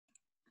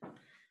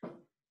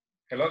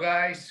Hello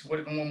guys,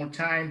 welcome one more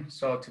time.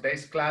 So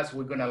today's class,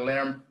 we're gonna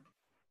learn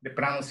the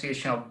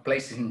pronunciation of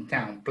places in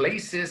town.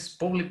 Places,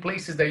 public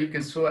places that you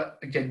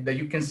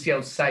can see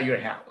outside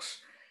your house.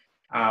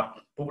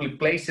 Public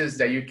places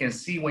that you can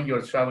see when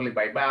you're traveling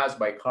by bus,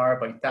 by car,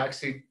 by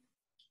taxi,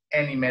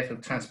 any method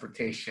of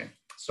transportation.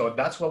 So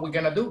that's what we're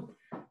gonna do.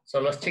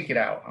 So let's check it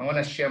out. I'm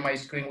gonna share my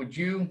screen with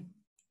you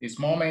this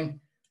moment.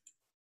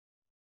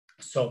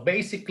 So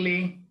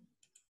basically,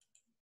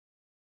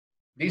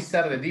 these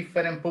are the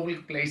different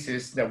public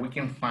places that we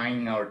can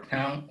find in our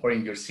town or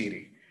in your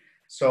city.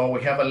 So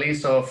we have a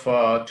list of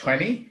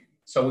 20,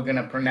 so we're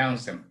gonna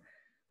pronounce them.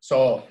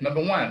 So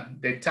number one,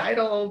 the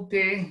title of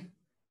the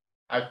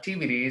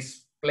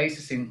activities,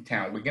 places in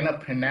town. We're gonna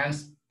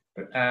pronounce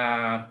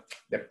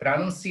the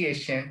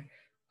pronunciation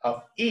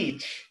of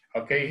each,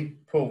 okay,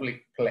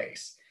 public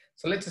place.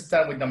 So let's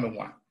start with number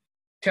one,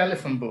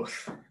 telephone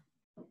booth,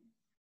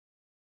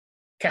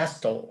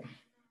 castle,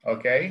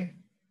 okay,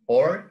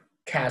 or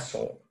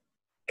castle.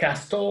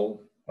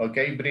 Castle,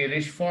 okay,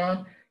 British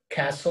form,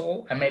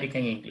 castle,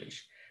 American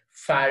English.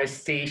 Fire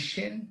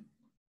station,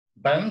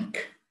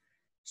 bank,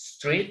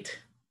 street,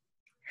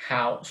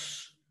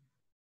 house,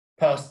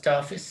 post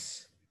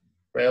office,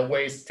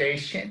 railway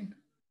station,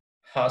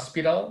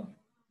 hospital,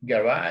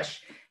 garage.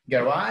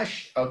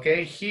 Garage,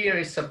 okay, here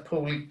is a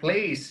public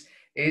place.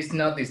 It's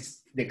not the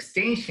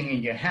extension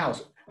in your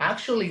house.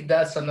 Actually,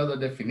 that's another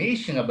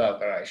definition about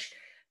garage.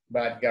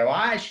 But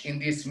garage in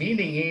this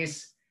meaning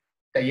is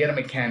taller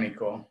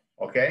mecánico,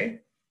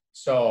 okay?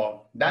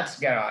 So that's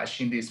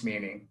garage in this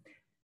meaning.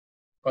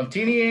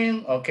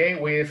 Continuing, okay,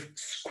 with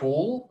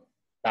school,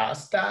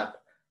 bus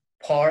stop,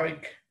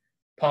 park,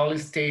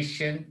 police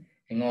station,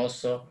 and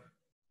also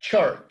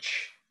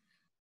church.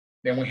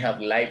 Then we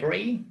have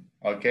library,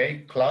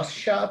 okay, clothes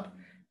shop,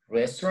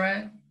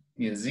 restaurant,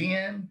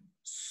 museum,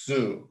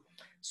 zoo.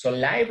 So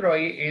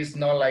library is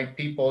not like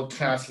people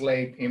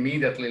translate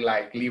immediately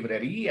like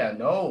librería,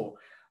 no.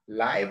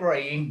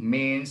 Library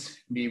means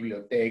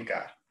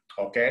biblioteca,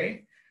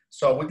 okay?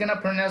 So we're gonna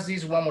pronounce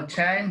this one more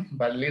time,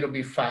 but a little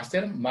bit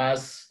faster,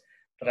 más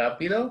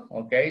rápido,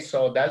 okay?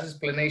 So that's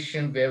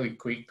explanation very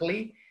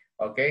quickly,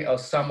 okay,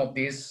 of some of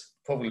these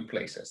public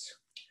places.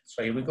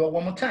 So here we go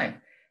one more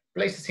time.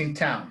 Places in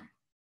town,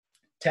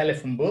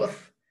 telephone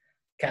booth,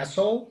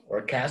 castle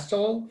or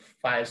castle,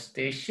 fire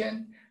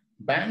station,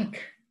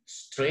 bank,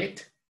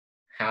 street,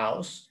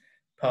 house,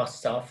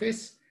 post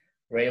office,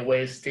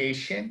 railway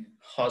station,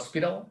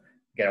 hospital,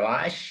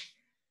 garage,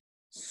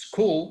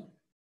 school,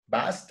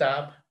 bus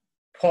stop,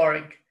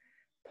 park,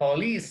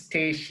 police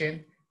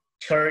station,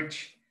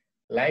 church,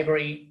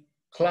 library,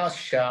 clothes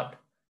shop,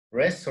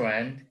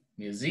 restaurant,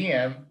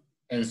 museum,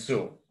 and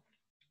zoo.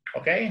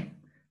 Okay,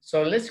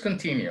 so let's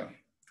continue.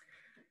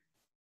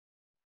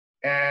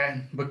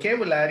 And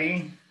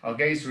vocabulary,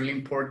 okay, is really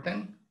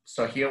important.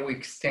 So here we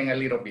extend a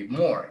little bit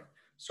more.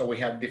 So we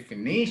have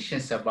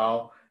definitions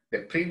about the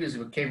previous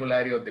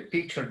vocabulary of the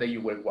picture that you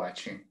were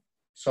watching.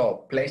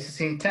 So places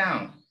in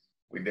town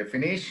with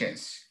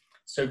definitions.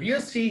 So if you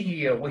see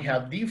here, we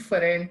have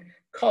different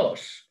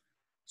colors.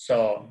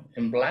 So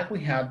in black, we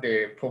have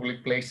the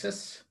public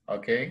places,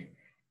 okay?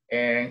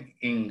 And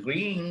in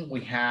green,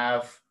 we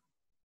have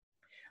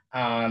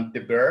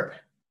the verb,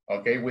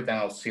 okay, with an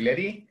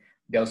auxiliary.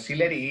 The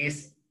auxiliary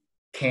is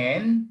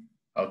can,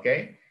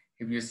 okay?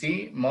 If you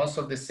see, most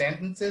of the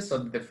sentences or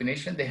the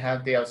definition, they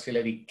have the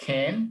auxiliary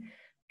can,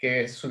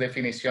 que su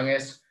definición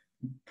es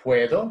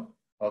puedo,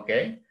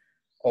 okay?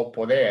 O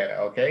poder,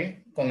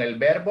 okay? Con el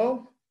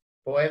verbo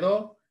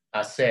puedo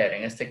hacer.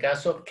 En este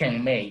caso,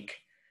 can make,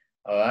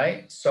 all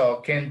right? So,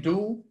 can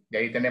do, de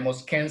ahí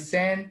tenemos can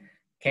send,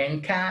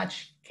 can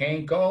catch,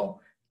 can go,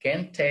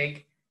 can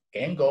take,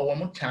 can go one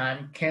more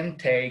time, can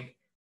take,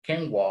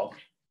 can walk,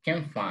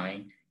 can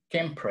find,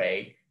 can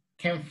pray,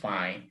 can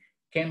find,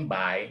 can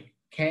buy,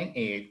 can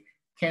eat,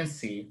 can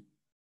see,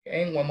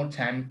 and one more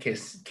time,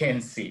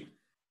 can see.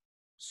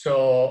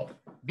 So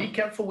be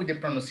careful with the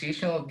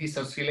pronunciation of this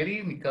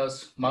auxiliary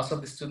because most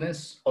of the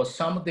students or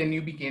some of the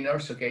new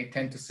beginners, okay,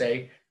 tend to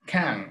say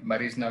can,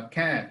 but it's not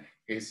can,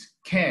 it's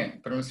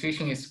can.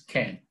 Pronunciation is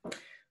can.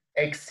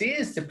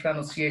 Exists the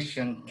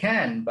pronunciation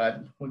can,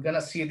 but we're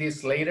gonna see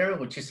this later,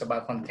 which is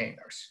about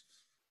containers.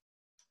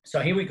 So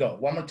here we go,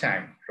 one more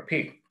time,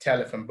 repeat,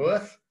 telephone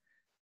booth,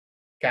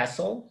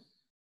 castle,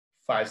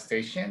 fire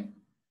station,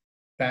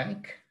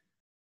 bank,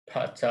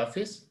 post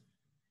office,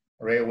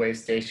 railway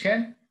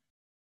station,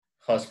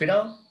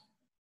 hospital,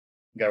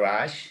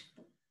 garage,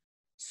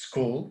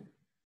 school,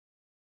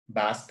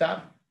 bus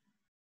stop,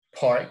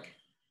 park,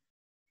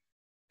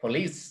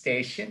 police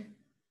station,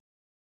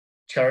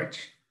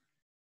 church,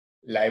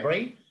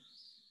 library,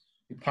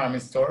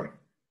 department store,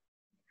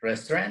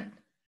 restaurant,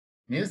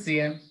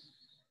 museum,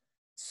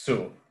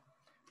 zoo.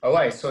 All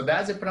right, so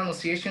that's the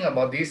pronunciation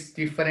about these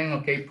different,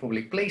 okay,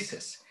 public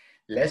places.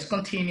 Let's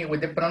continue with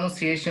the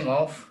pronunciation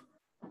of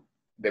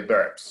the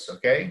verbs,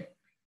 okay?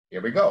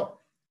 Here we go.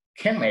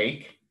 Can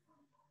make,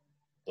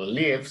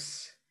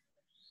 lives,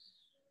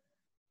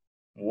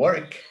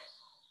 work,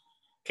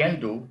 can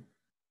do,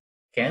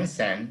 can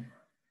send,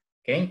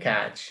 can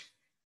catch,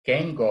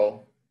 can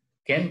go,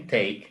 can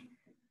take,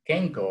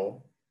 can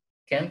go,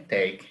 can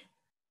take,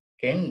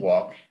 can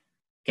walk,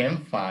 can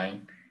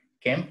find,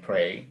 can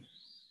pray,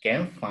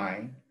 can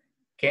find,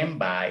 can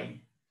buy,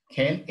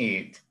 can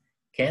eat,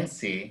 can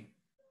see,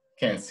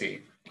 can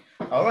see.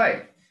 All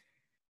right,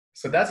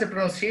 so that's the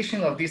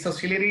pronunciation of this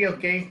auxiliary,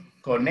 okay,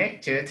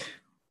 connected,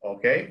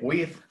 okay,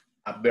 with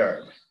a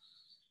verb.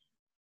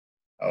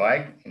 All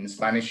right, in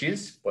Spanish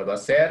is puedo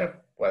hacer,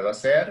 puedo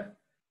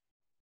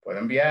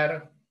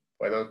enviar,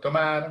 puedo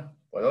tomar,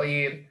 puedo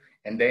ir,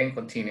 and then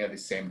continue the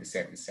same.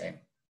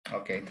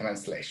 Okay,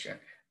 translation,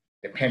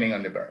 depending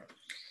on the verb.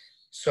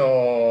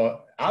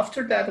 So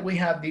after that, we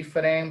have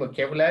different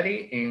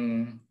vocabulary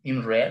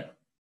in red.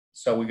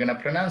 So we're gonna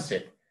pronounce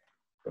it.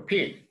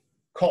 Repeat,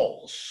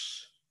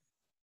 calls,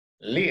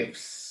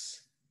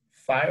 lives,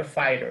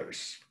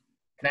 firefighters,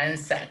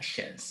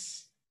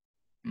 transactions,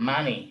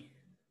 money,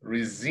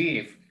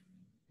 receive,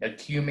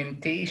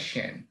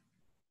 documentation,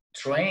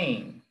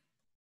 train,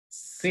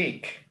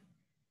 sick,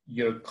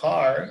 your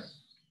car,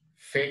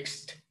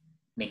 fixed,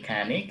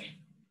 mechanic,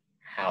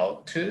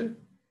 how to,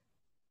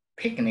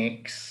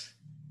 picnics,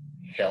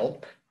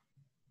 help,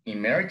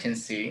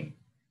 emergency,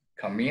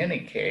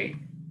 communicate,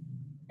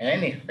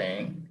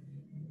 anything,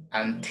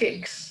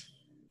 antiques,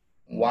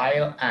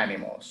 wild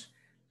animals.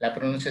 La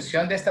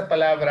pronunciación de esta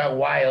palabra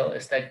wild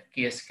está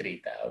aquí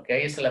escrita, ¿ok?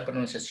 Esa es la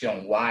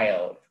pronunciación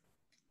wild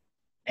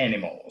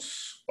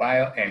animals,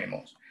 wild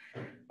animals.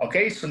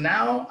 Okay, so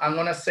now I'm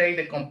gonna say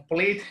the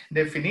complete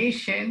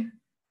definition,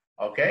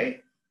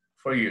 okay,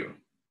 for you.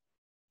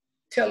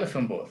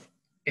 Telephone booth,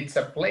 it's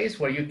a place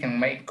where you can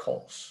make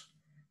calls.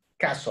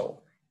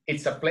 Castle,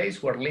 it's a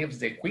place where lives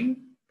the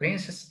queen,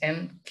 princess,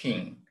 and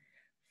king.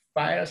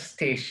 Fire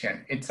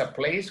station, it's a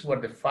place where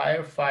the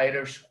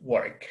firefighters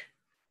work.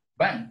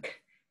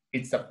 Bank,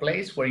 it's a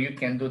place where you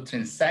can do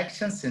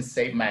transactions and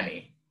save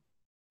money.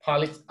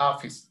 Post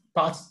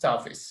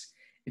office,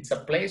 it's a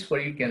place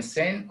where you can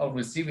send or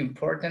receive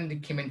important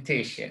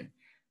documentation.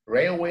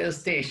 Railway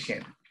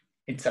station,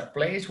 it's a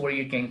place where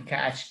you can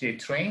catch the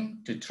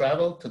train to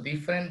travel to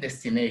different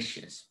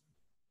destinations.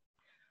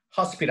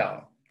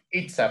 Hospital,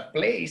 it's a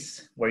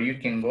place where you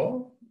can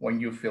go when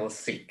you feel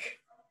sick.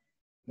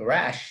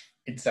 Garage,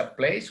 it's a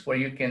place where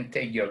you can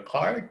take your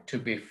car to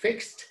be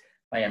fixed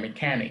by a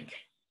mechanic.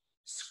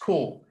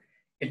 School,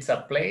 it's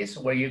a place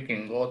where you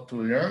can go to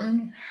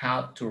learn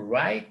how to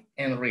write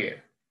and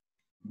read.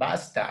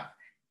 Bus stop,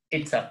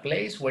 it's a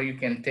place where you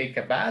can take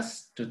a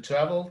bus to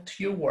travel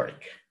to your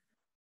work.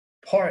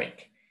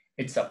 Park,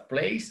 it's a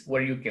place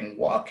where you can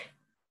walk,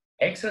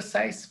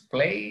 exercise,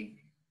 play,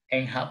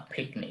 and have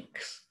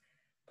picnics.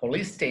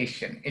 Police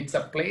station, it's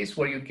a place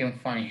where you can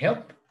find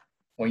help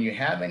when you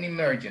have an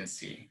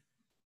emergency.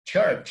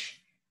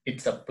 Church,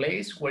 it's a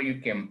place where you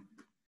can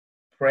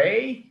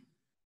pray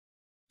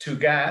to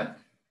God,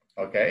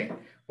 okay?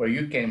 Where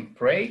you can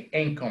pray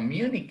and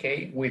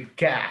communicate with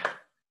God.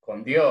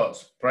 Con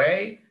Dios,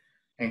 pray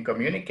and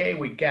communicate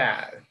with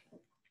God.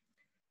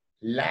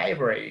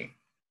 Library,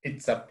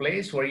 it's a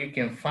place where you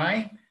can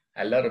find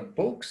a lot of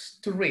books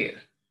to read.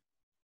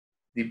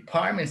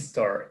 Department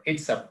store,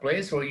 it's a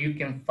place where you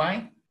can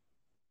find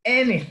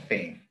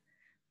anything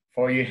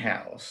for your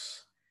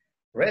house.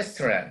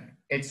 Restaurant,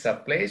 it's a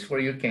place where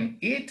you can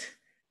eat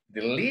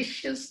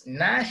delicious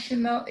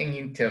national and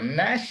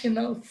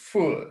international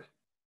food.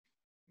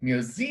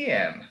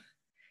 Museum,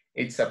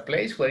 it's a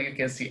place where you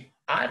can see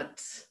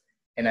arts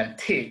and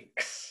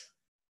antiques.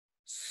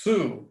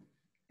 Zoo,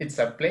 it's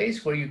a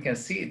place where you can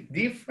see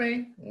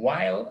different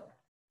wild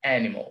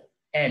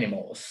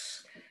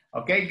animals.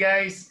 Okay,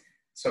 guys,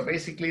 so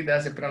basically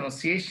that's the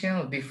pronunciation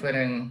of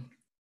different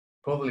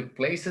public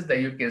places that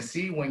you can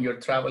see when you're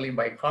traveling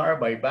by car,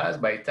 by bus,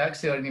 by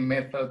taxi, or any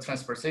method of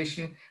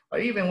transportation, or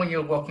even when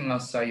you're walking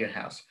outside your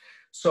house.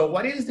 So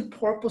what is the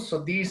purpose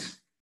of this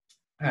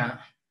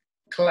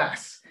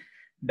class?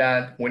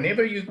 That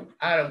whenever you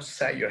are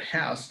outside your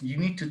house, you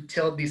need to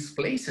tell these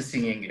places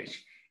in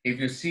English. If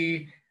you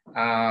see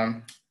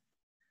una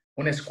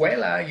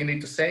escuela, you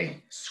need to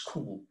say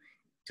school.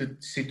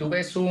 Si tú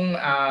ves un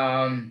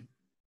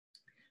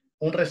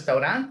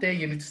restaurante,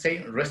 you need to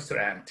say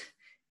restaurant.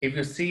 If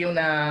you see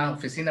una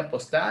oficina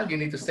postal, you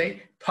need to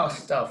say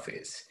post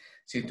office.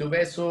 Si tú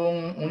ves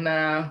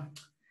una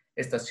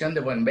estación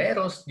de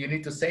bomberos, you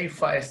need to say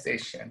fire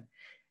station.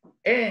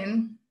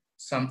 And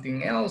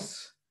something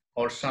else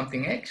or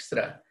something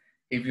extra,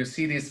 if you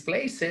see these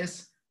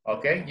places,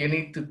 okay, you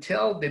need to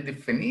tell the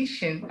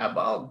definition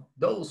about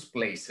those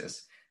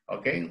places,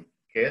 okay?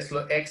 Que es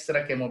lo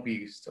extra que hemos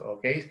visto,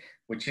 okay?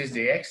 Which is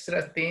the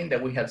extra thing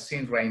that we have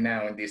seen right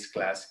now in this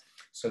class.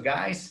 So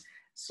guys,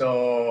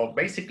 so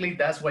basically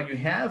that's what you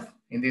have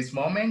in this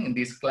moment, in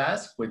this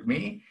class with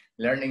me,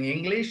 learning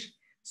English.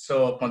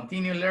 So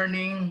continue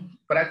learning,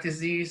 practice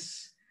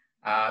this,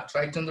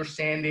 try to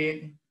understand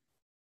it,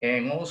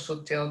 and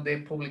also tell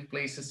the public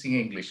places in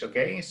English,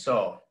 okay?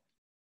 So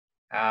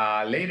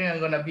later I'm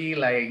gonna be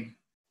like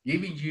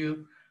giving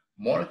you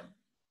more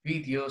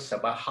videos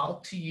about how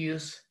to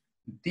use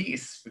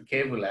this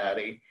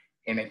vocabulary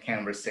in a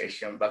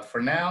conversation. But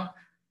for now,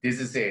 this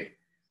is it.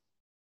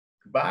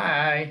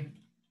 Bye.